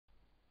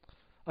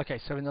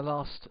Okay, so in the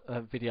last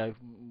video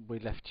we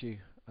left you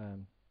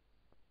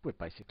with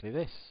basically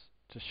this,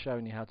 just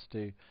showing you how to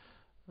do,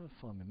 I'll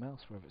find my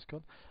mouse wherever it's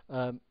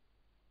gone,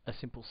 a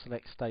simple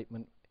select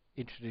statement,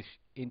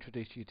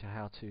 introduce you to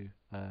how to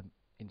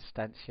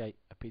instantiate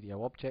a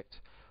PDO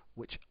object,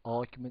 which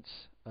arguments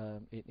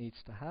it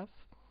needs to have,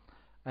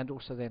 and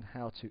also then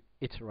how to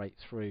iterate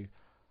through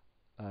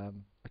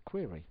a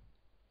query.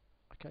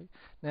 Okay,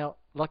 now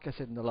like I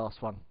said in the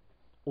last one,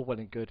 all well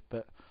and good,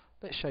 but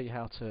let's show you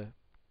how to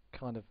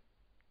kind of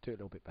do it a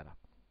little bit better.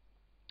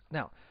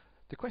 Now,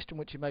 the question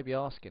which you may be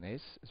asking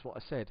is what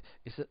I said,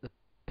 is that the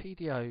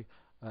PDO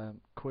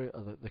query,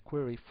 or the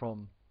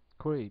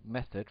query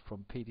method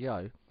from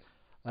PDO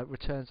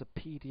returns a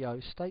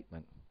PDO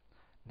statement.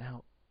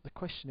 Now, the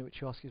question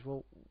which you ask is,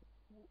 well,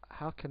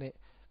 how can it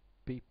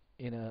be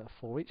in a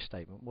for each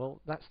statement? Well,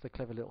 that's the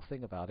clever little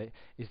thing about it,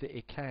 is that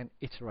it can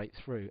iterate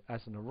through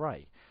as an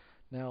array.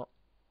 Now,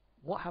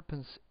 what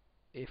happens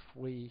if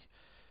we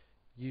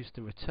use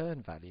the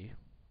return value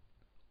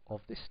of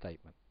this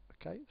statement?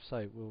 Okay,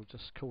 so we'll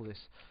just call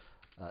this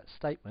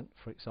statement,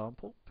 for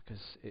example,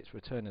 because it's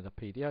returning a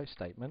PDO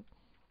statement,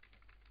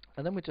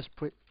 and then we just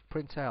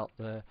print out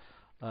the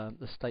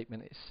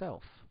statement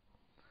itself.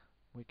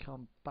 We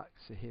come back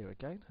to here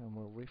again, and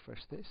we'll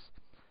refresh this.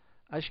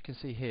 As you can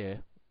see here,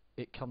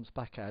 it comes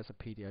back as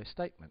a PDO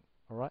statement.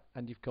 All right,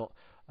 and you've got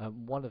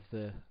one of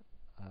the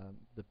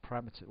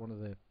parameter, one of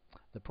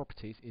the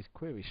properties is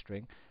query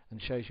string,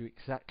 and shows you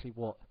exactly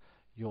what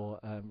you're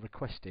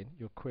requesting,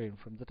 you're querying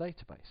from the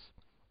database.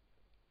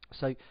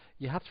 So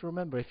you have to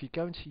remember, if you're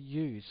going to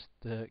use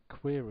the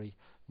query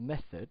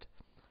method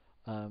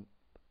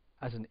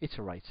as an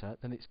iterator,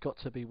 then it's got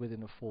to be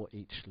within a for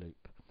each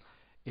loop.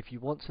 If you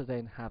want to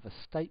then have a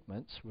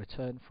statement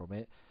return from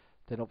it,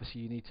 then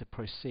obviously you need to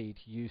proceed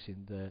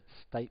using the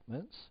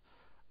statements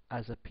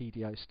as a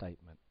PDO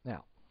statement.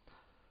 Now,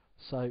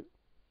 so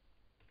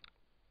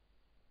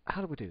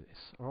how do we do this?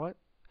 Alright,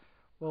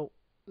 well,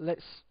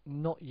 let's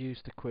not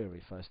use the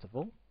query first of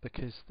all,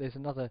 because there's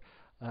another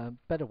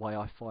better way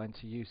I find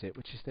to use it,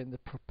 which is then the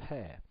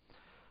prepare.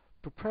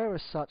 Prepare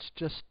as such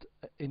just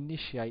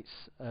initiates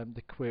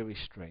the query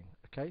string.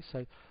 Okay,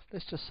 so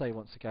let's just say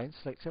once again,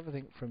 select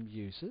everything from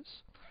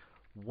users,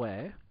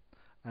 where,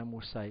 and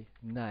we'll say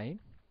name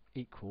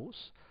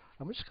equals,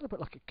 and we're just going to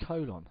put like a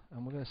colon,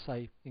 and we're going to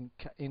say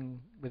in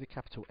with a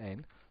capital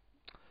N,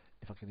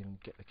 if I can even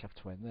get the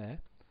capital N there,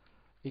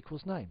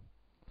 equals name.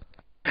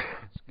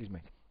 Excuse me.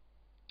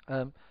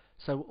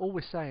 So all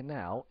we're saying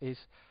now is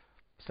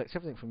select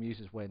everything from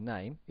users where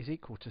name is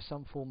equal to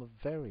some form of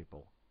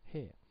variable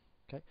here,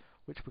 okay,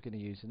 which we're going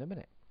to use in a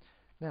minute.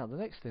 Now, the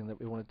next thing that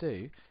we want to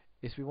do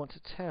is we want to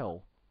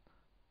tell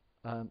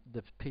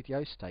the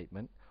PDO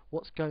statement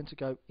what's going to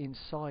go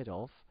inside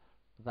of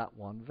that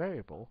one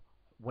variable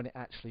when it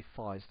actually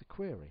fires the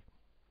query.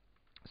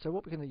 So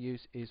what we're going to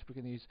use is we're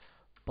going to use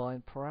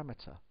bind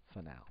parameter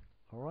for now.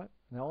 Alright,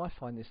 now I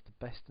find this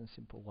the best and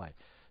simple way.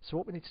 So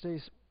what we need to do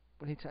is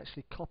we need to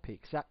actually copy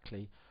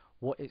exactly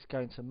what it's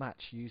going to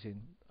match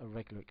using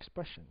regular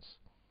expressions.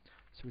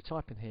 So we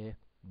type in here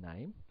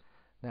name.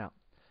 Now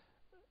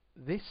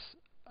this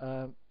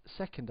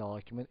second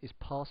argument is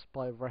passed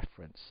by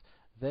reference,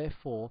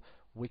 therefore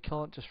we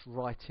can't just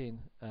write in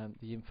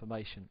the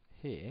information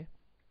here.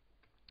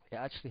 It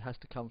actually has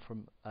to come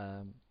from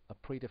a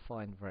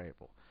predefined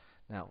variable.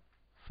 Now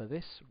for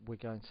this we're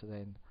going to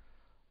then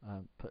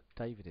put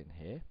David in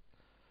here,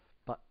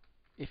 but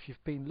if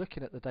you've been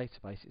looking at the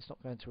database, it's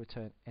not going to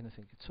return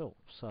anything at all.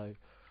 So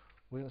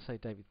we're going to say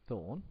David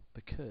Thorne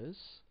because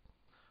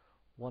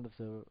one of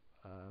the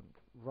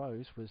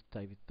rows was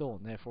David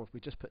Thorne. Therefore, if we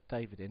just put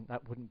David in,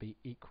 that wouldn't be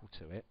equal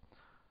to it,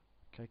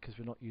 okay, because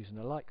we're not using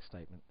a like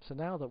statement. So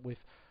now that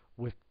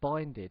we've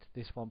binded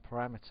this one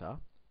parameter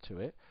to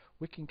it,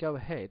 we can go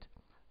ahead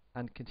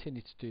and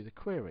continue to do the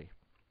query.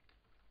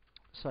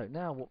 So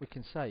now what we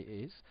can say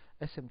is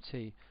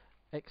SMT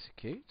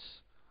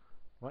executes,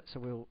 right? So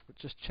we'll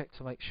just check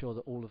to make sure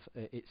that all of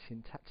it's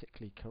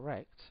syntactically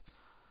correct,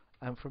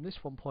 and from this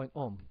one point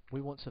on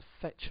we want to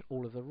fetch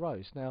all of the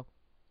rows. Now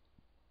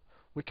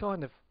we're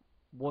kind of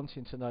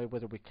wanting to know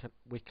whether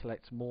we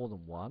collect more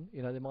than one.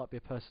 You know, there might be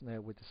a person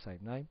there with the same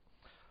name,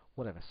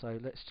 whatever. So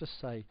let's just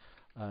say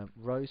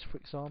rows, for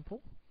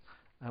example,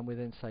 and we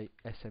then say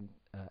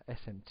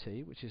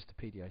SMT, which is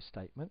the PDO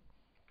statement.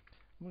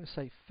 I'm going to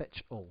say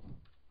fetch all.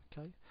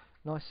 Okay,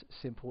 nice,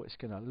 simple. It's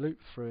going to loop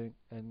through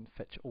and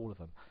fetch all of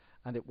them,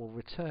 and it will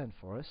return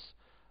for us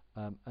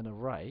an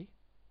array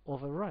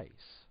of arrays.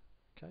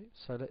 Okay,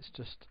 so let's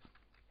just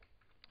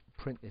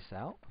print this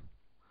out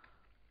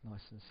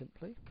nice and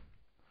simply,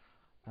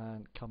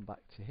 and come back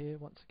to here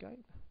once again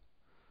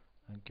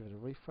and give it a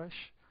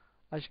refresh.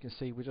 As you can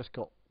see, we just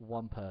got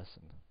one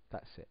person.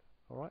 That's it.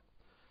 Alright,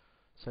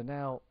 so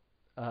now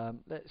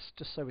let's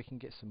just, so we can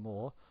get some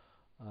more,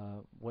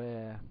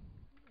 where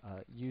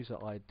user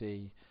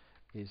ID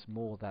is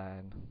more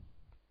than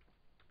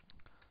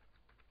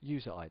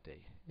user ID.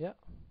 Yeah,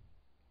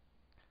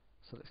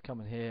 so let's come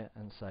in here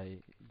and say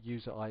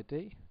user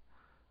ID,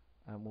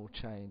 and we'll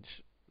change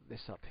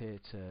this up here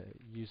to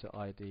user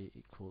ID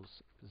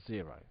equals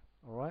 0.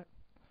 Alright,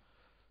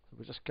 so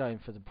we're just going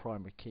for the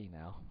primary key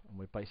now, and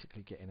we're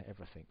basically getting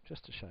everything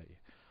just to show you.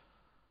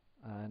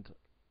 And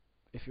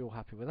if you're all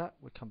happy with that,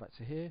 we'll come back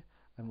to here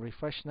and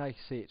refresh. Now you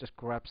can see it just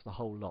grabs the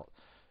whole lot.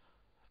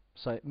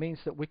 So it means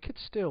that we could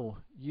still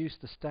use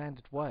the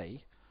standard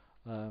way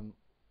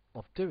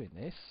of doing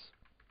this,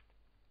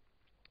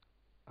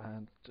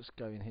 and just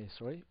go in here,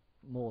 sorry,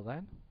 more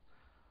than,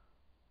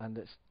 and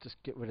let's just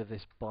get rid of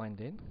this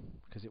binding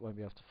because it won't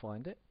be able to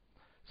find it.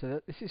 So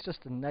that this is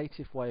just a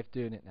native way of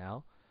doing it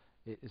now.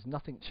 It is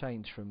nothing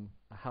changed from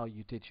how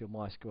you did your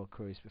MySQL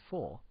queries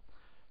before.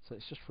 So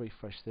let's just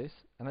refresh this,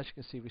 and as you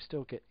can see we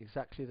still get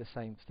exactly the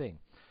same thing,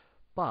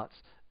 but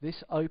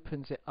this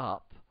opens it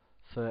up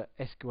for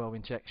SQL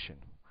injection.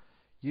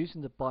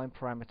 Using the bind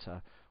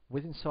parameter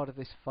with inside of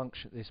this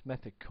function, this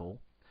method call,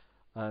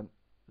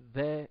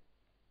 there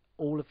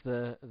all of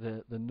the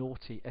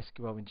naughty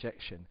SQL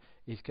injection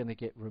is going to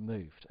get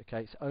removed.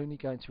 Okay, it's only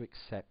going to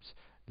accept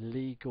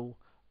legal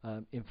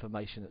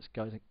information that's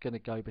going to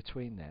go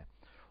between there.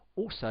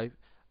 Also,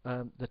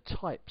 the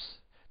types.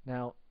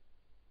 Now,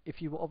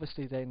 if you were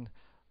obviously then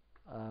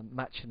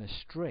matching a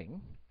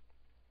string,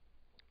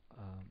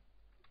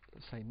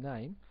 say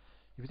name,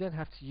 you would then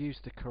have to use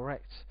the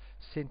correct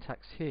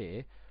syntax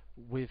here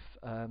with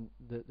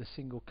the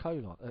single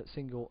colon,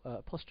 single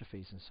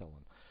apostrophes and so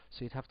on.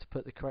 So you'd have to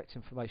put the correct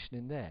information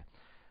in there.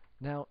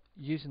 Now,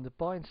 using the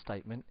bind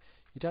statement,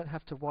 you don't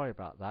have to worry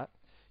about that.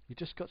 You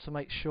just got to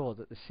make sure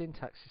that the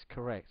syntax is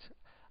correct,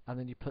 and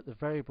then you put the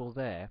variable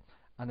there,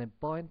 and then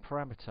bind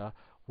parameter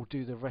will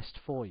do the rest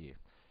for you.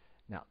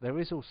 Now, there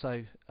is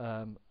also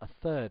a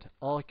third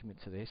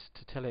argument to this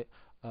to tell it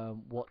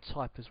what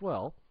type as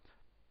well,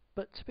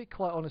 but to be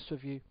quite honest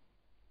with you,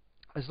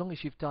 as long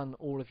as you've done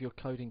all of your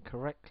coding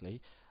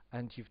correctly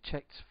and you've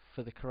checked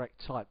for the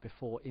correct type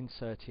before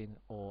inserting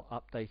or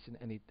updating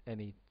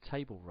any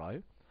table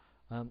row,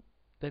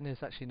 then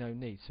there's actually no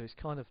need. So it's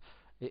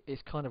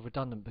kind of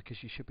redundant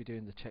because you should be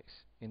doing the checks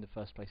in the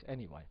first place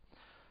anyway.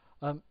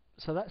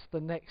 So that's the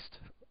next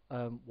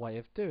way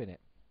of doing it.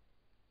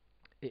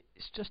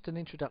 It's just an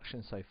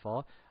introduction so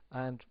far,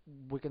 and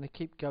we're going to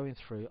keep going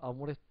through. I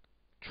want to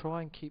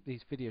try and keep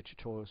these video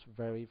tutorials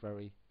very,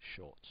 very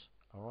short.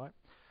 Alright,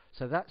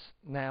 so that's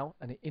now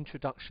an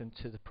introduction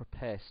to the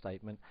prepare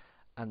statement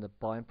and the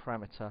bind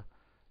parameter,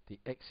 the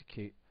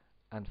execute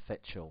and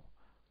fetch all.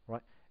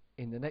 Right,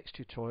 in the next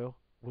tutorial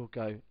we'll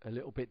go a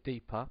little bit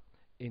deeper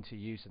into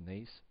using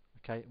these,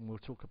 okay, and we'll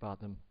talk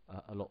about them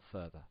a lot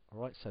further.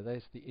 Alright, so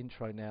there's the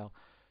intro now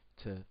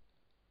to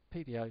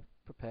PDO,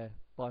 prepare,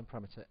 bind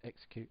parameter,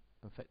 execute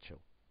and fetch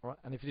all. Alright,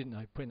 and if you didn't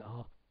know, print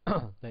R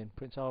then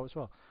print R as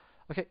well.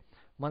 Okay,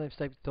 my name's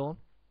David Thorne.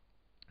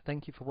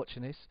 Thank you for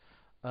watching this.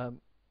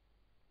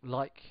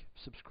 Like,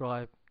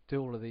 subscribe,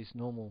 do all of these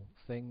normal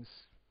things,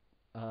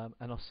 and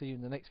I'll see you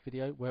in the next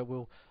video where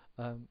we'll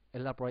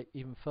elaborate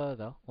even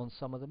further on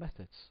some of the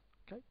methods.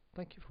 Okay,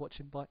 thank you for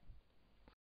watching, bye.